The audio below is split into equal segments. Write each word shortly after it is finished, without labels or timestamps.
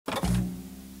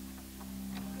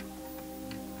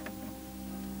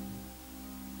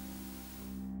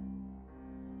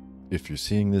If you're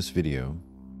seeing this video,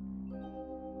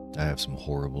 I have some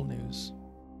horrible news.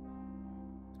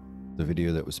 The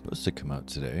video that was supposed to come out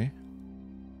today,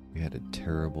 we had a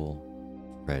terrible,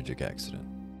 tragic accident.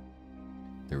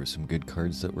 There were some good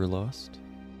cards that were lost,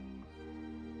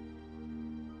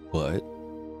 but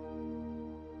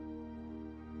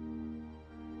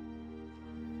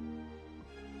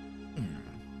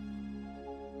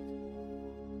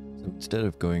so instead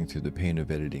of going through the pain of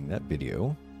editing that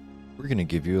video, we're going to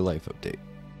give you a life update.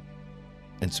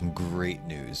 And some great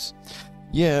news.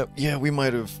 Yeah, we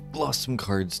might have lost some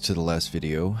cards to the last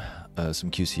video.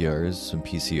 Some QCRs, some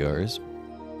PCRs.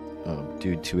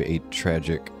 Due to a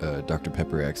tragic Dr.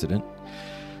 Pepper accident.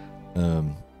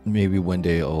 Maybe one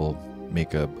day I'll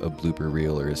make a blooper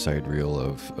reel or a side reel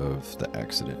of the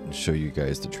accident and show you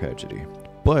guys the tragedy.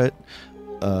 But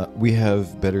we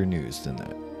have better news than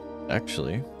that.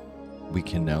 Actually, we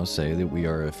can now say that we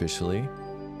are officially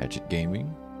Hatchet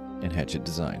Gaming and Hatchet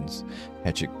Designs.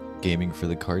 Hatchet Gaming for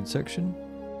the card section,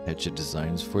 Hatchet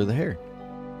Designs for the hair.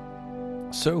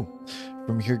 So,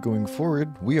 from here going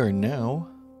forward, we are now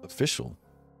official.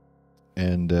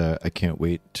 And I can't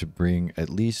wait to bring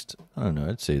at least, I don't know,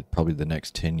 I'd say probably the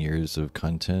next 10 years of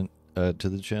content to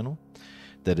the channel.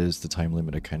 That is the time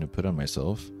limit I kind of put on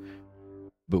myself.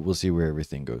 But we'll see where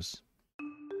everything goes.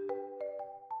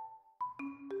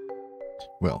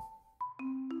 Well,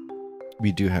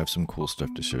 we do have some cool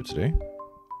stuff to show today.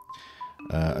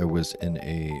 I was in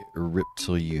a Rip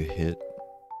Till You Hit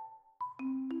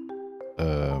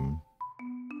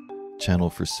channel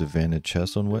for Savannah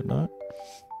Chess and whatnot,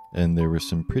 and there was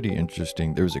some pretty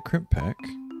interesting. There was a crimp pack,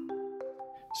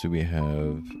 so we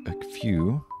have a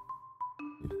few.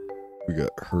 We got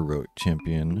Heroic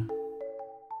Champion.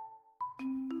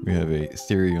 We have a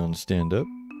Therion Stand Up.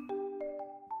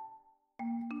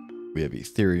 We have a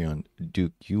Therion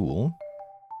Duke Yule.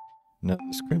 Now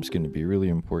this crimp's going to be really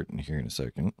important here in a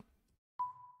second.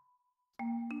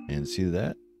 And see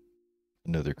that?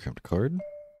 Another crimped card.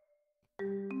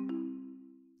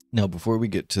 Now before we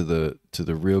get to the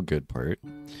real good part,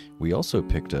 we also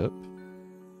picked up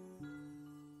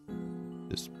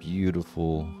this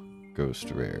beautiful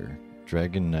ghost rare,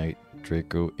 Dragon Knight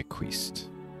Draco Equiste.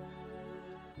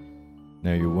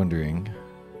 Now you're wondering,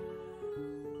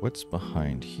 what's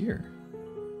behind here?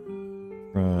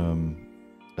 From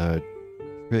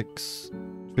Trickszs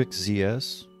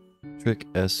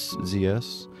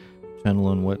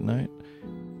channel and whatnot,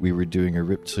 we were doing a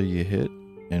Rip Till You Hit,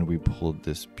 and we pulled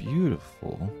this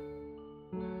beautiful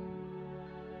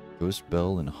Ghost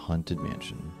Belle and Haunted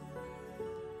Mansion.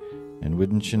 And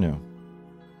wouldn't you know,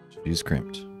 she's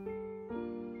crimped.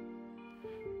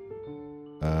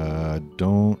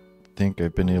 Don't think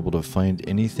I've been able to find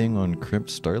anything on crimped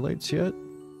Starlights yet.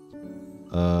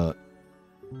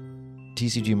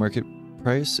 TCG market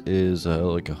price is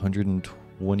like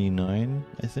 129,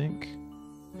 I think.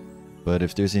 But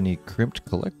if there's any crimped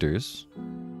collectors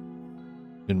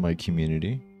in my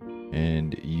community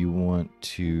and you want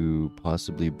to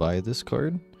possibly buy this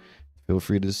card, feel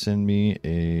free to send me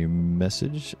a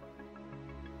message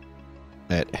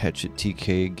at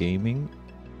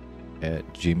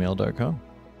hatchettgaming@gmail.com.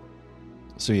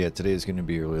 So yeah, today is going to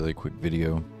be a really quick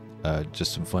video,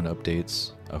 just some fun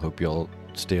updates. I hope y'all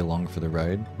stay along for the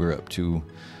ride. We're up to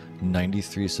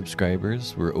 93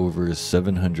 subscribers. We're over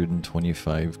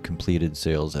 725 completed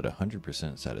sales at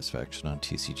 100% satisfaction on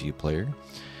TCG Player.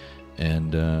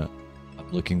 And I'm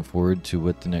looking forward to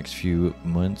what the next few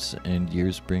months and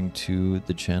years bring to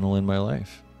the channel in my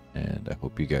life. And I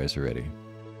hope you guys are ready.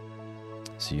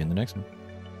 See you in the next one.